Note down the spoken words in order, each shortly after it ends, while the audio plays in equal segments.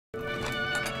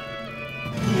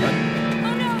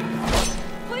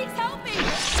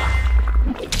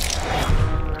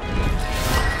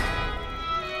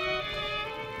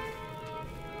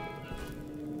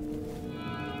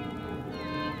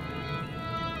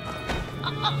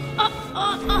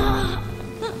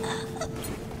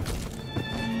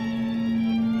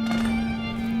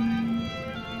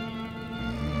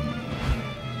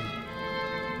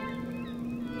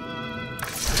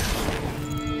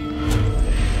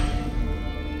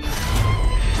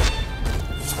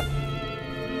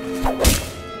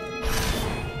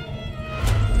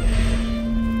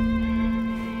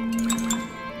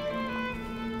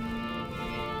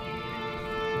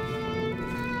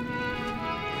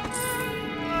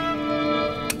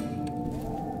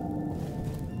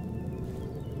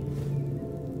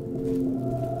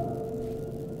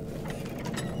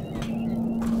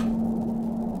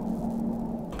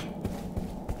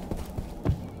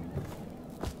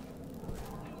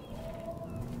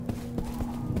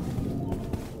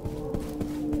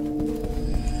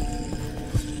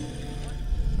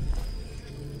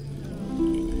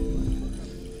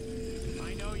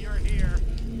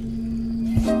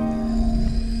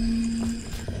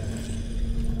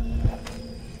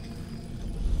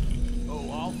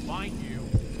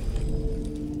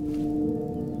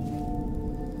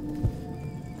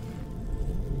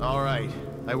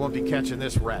I won't be catching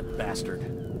this rat bastard.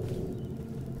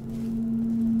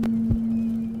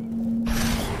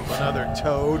 Another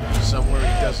toad somewhere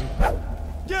he doesn't...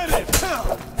 Get it!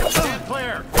 Stand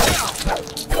clear!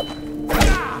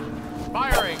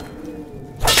 Firing!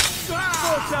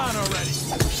 Slow down already!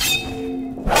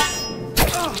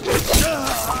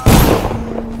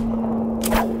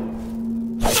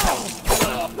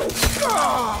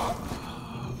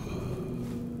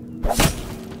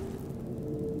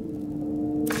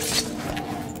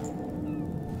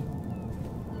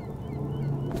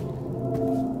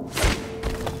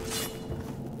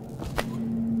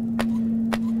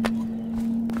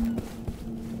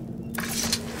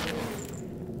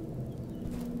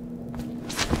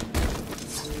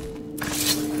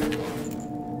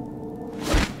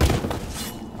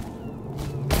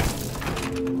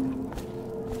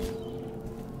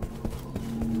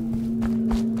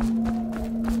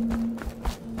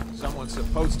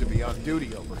 Supposed to be on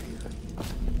duty over here.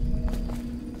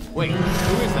 Wait,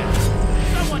 who is that?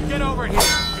 Someone get over here!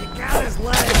 Take out his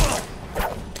leg!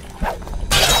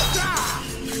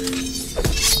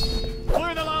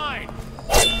 Clear the line!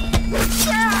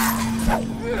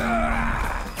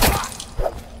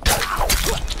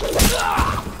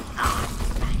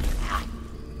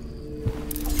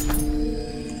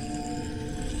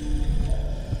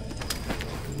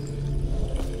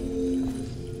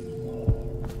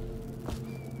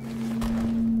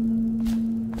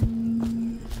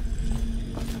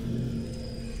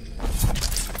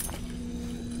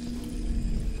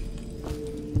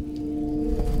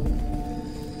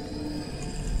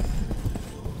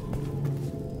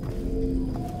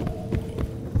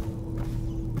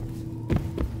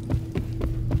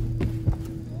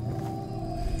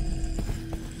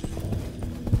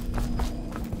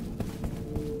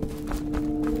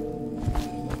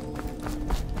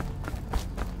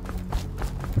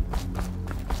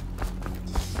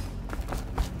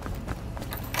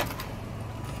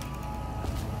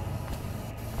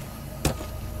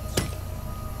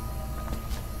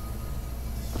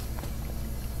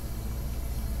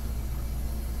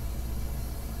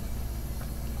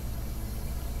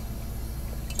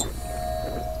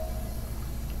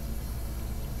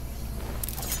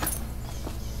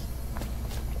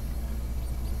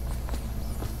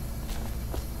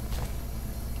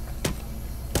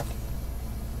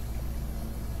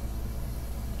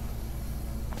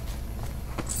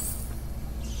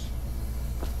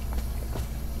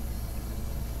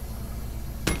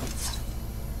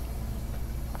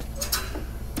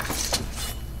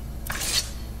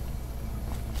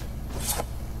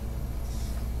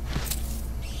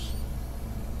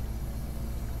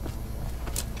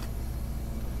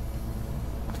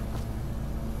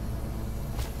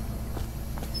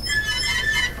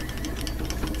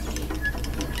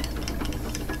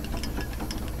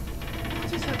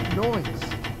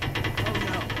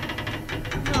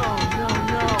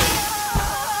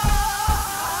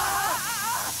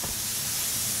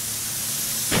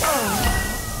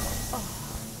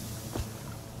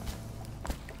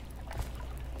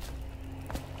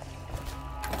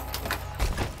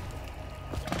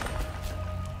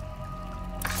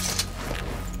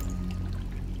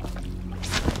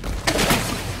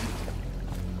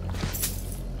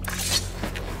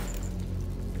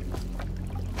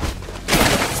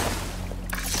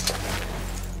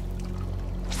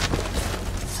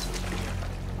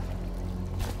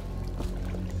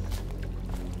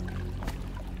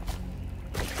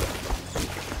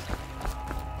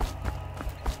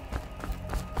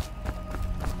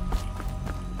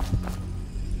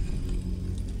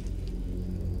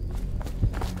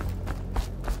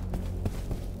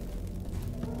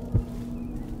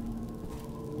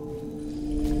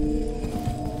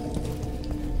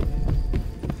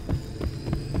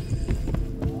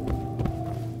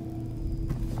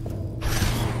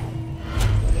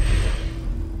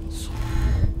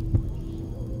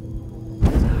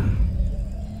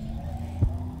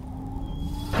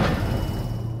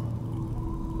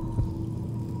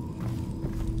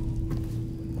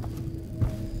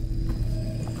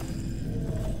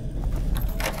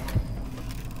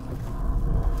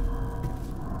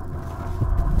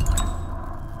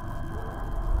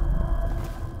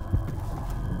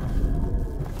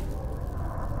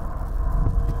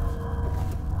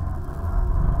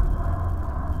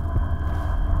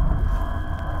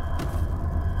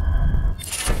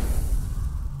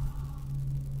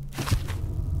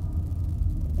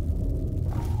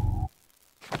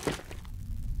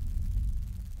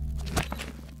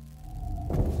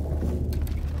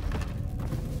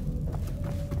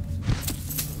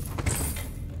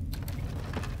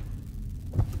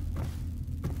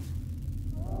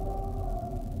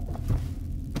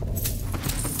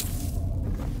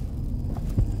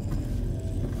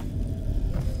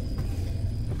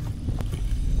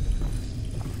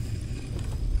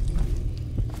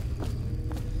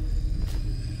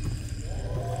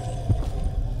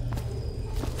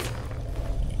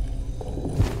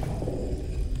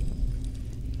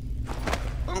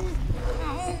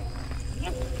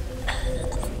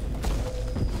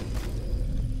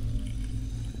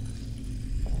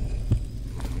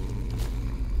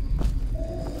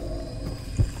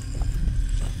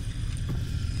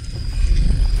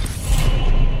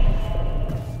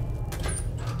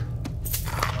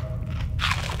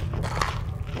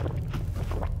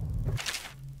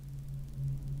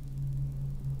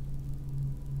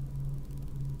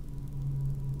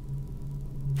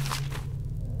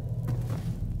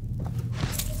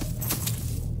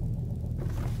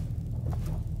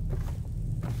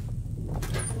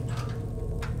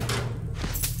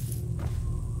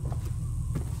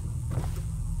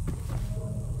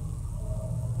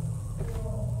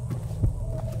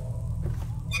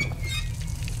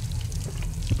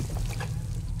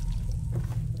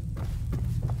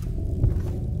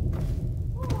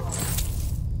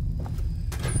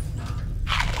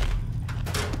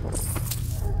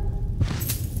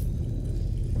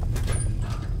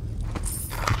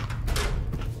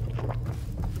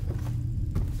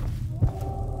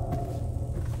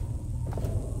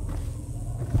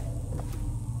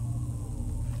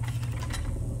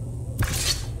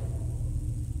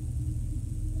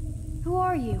 Who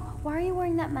are you? Why are you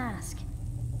wearing that mask?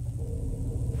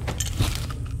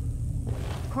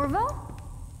 Corvo?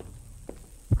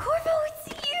 Corvo,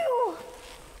 it's you!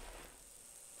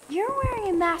 You're wearing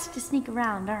a mask to sneak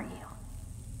around, aren't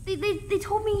you? They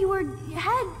told me you were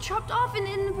head chopped off in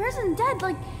the prison, dead,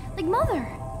 like Mother.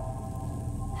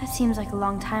 That seems like a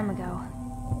long time ago.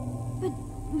 But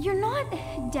you're not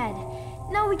dead.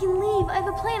 Now we can leave. I have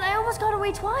a plan. I almost got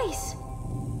away twice.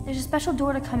 There's a special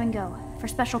door to come and go for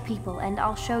special people, and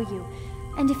I'll show you.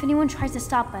 And if anyone tries to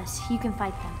stop us, you can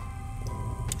fight them.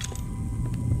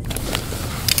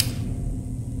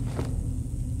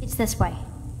 It's this way.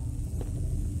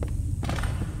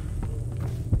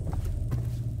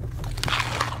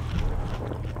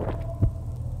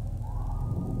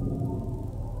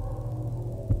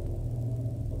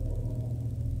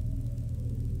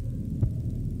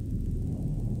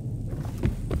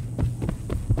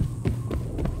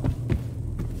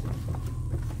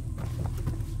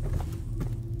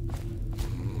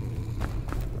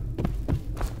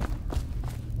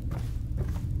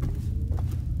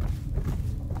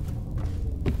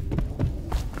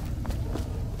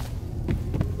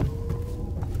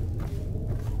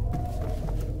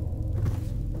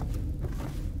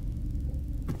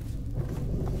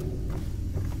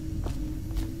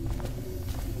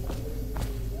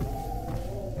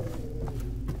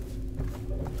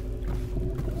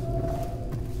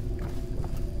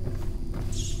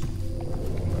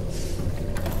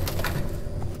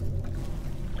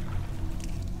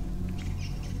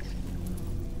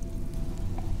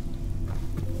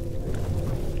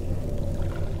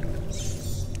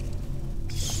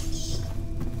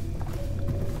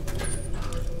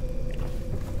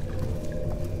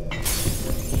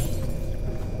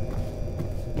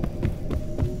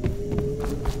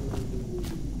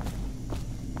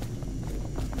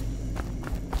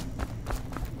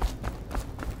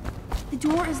 The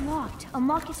door is locked.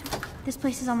 Unlock it. This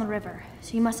place is on the river,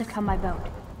 so you must have come by boat.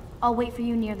 I'll wait for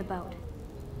you near the boat.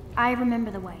 I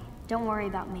remember the way. Don't worry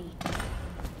about me.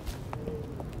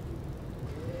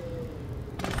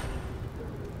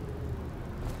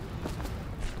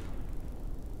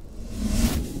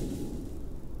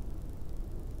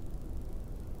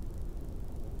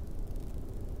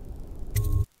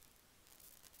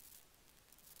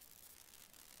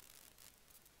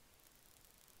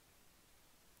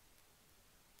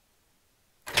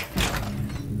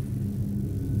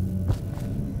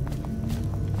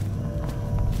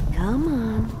 Come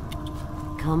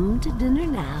on. Come to dinner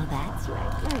now, that's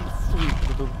right, my sweet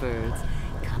little birds.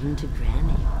 Come to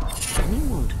Granny. Granny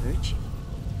won't hurt you.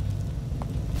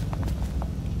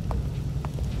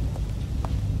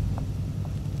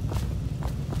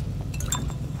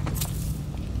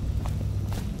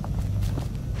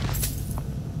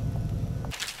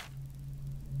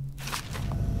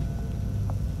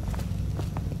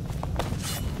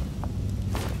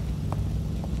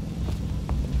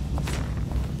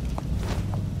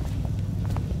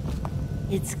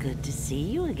 It's good to see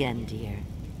you again, dear.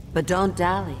 But don't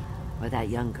dally, or that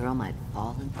young girl might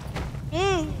fall in.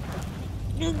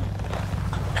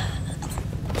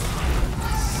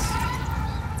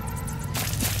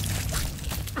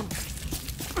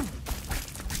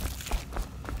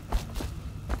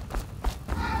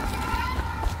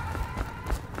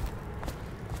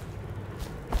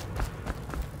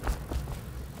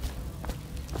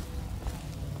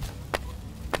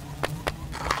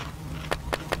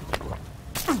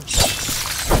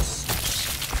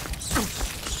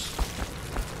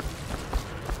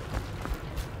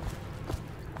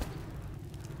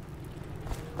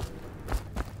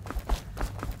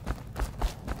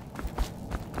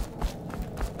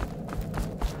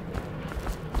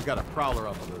 We got a prowler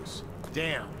on the loose.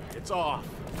 Damn, it's off.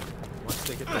 Once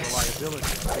they get the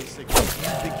reliability, I basically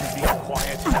think you're being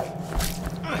quiet.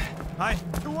 Hi.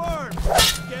 The worm!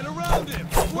 Get around him!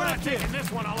 We're not taking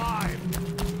this one alive!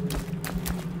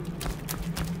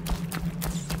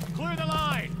 Clear the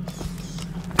line!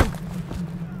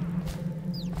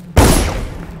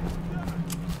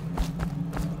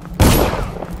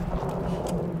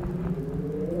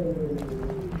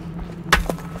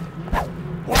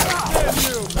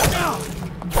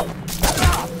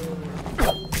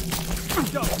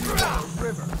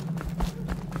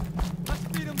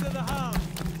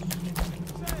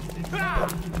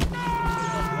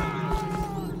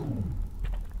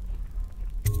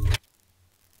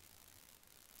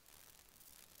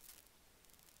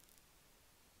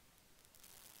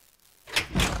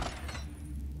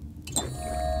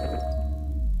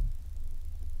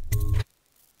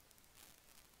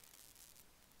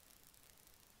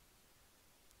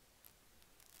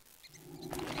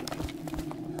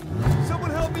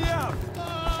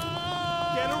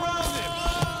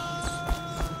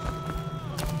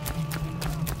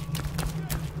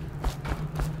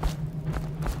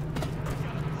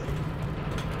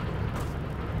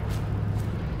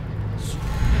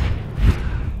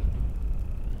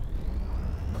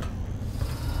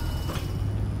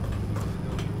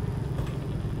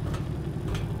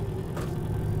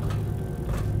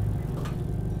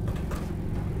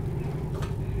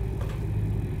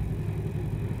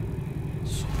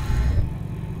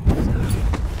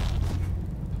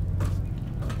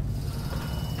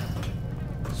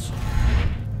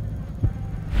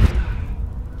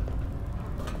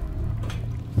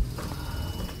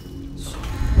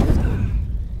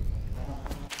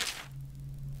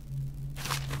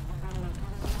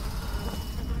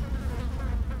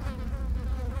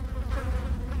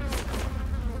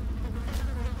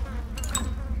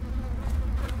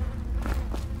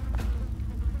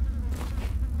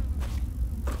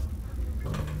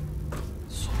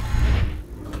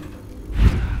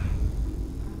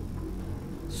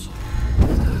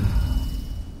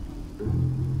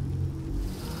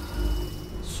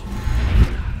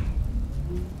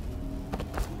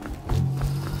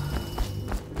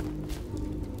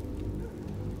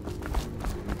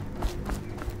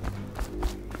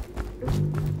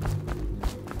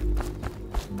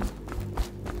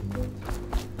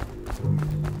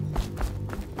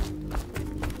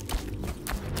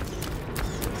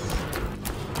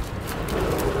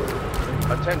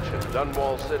 Attention,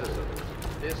 Dunwall citizens.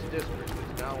 This district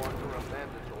is now under a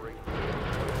mandatory...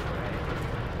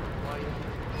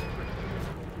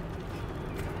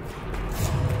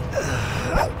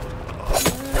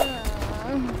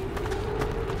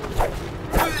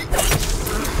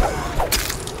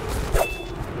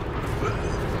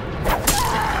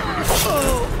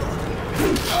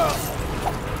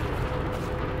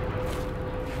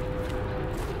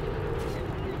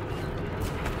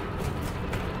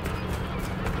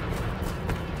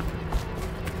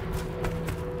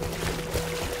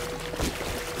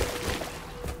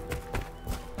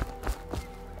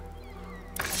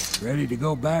 Ready to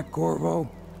go back, Corvo?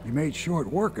 You made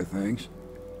short work of things.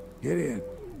 Get in.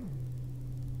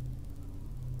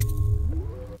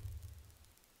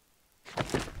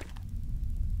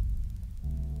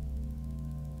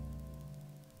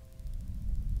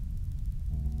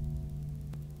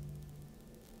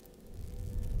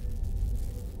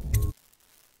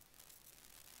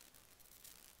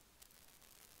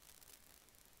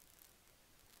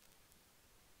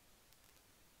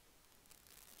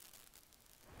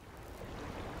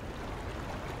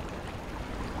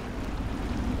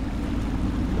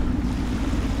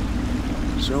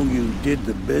 So you did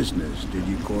the business, did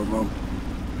you, Corvo?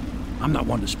 I'm not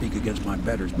one to speak against my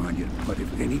betters, mind you, but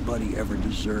if anybody ever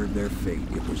deserved their fate,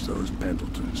 it was those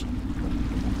Pendletons.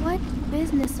 What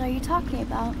business are you talking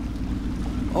about?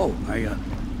 Oh,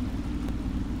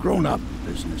 grown-up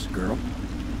business, girl.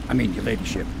 I mean, your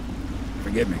ladyship.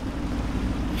 Forgive me.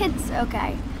 It's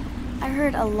okay. I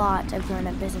heard a lot of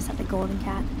grown-up business at the Golden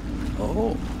Cat.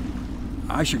 Oh,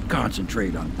 I should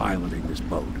concentrate on piloting this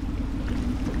boat.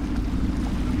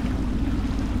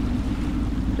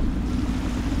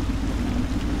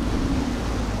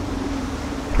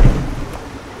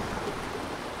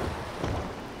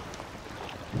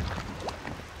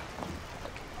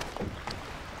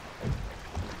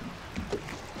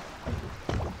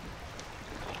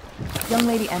 Young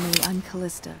Lady Emily, I'm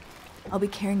Callista. I'll be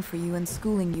caring for you and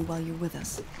schooling you while you're with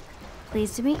us.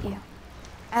 Pleased to meet you.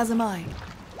 As am I.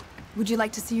 Would you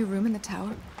like to see your room in the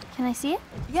tower? Can I see it?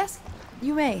 Yes,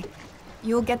 you may.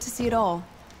 You'll get to see it all.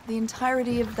 The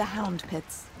entirety of the Hound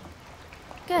Pits.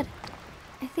 Good.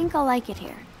 I think I'll like it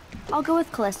here. I'll go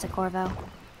with Callista, Corvo.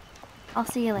 I'll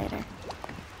see you later.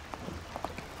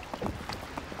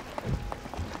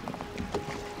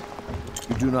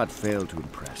 You do not fail to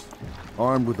impress.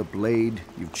 Armed with a blade,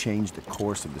 you've changed the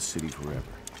course of the city forever.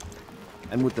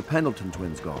 And with the Pendleton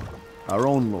twins gone, our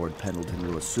own Lord Pendleton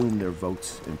will assume their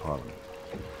votes in Parliament.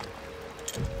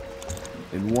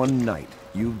 In one night,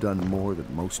 you've done more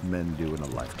than most men do in a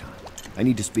lifetime. I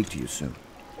need to speak to you soon.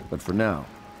 But for now,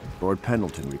 Lord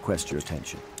Pendleton requests your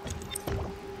attention.